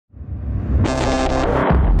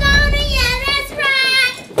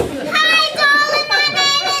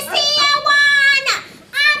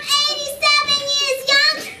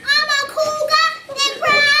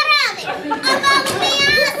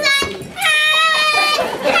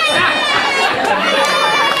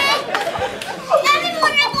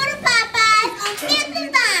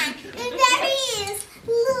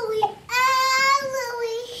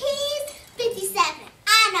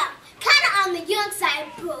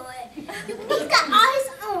good. He's got all his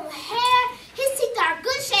own hair. His teeth are a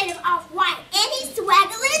good shade of off-white. And he's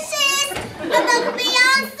swagalicious. And look at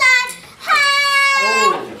Beyonce. Hey!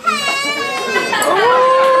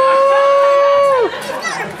 He's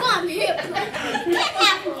got a bum hip. Can't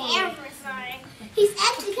have everything. He's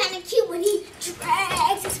actually kind of cute when he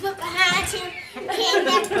drags his foot behind him. Can't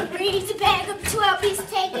never breathe to bag up 12-piece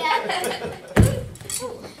takeout.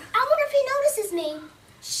 I wonder if he notices me.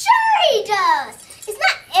 Sure he does. It's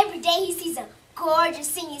not every day he sees a gorgeous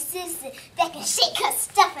senior citizen that can shake her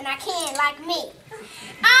stuff in her can like me.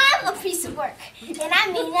 I'm a piece of work, and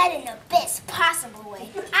I mean that in the best possible way.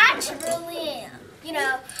 I truly am. You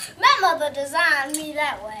know, my mother designed me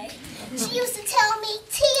that way. She used to tell me,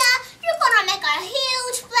 Tia, you're gonna make a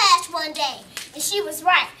huge splash one day. And she was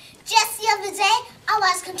right. Just the other day, I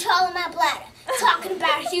was controlling my bladder, talking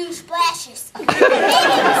about huge splashes. Maybe it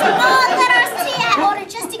was all letters T I ordered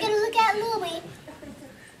just to get a look at Louie.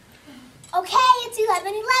 Okay, it's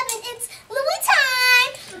 11:11. It's Louie time.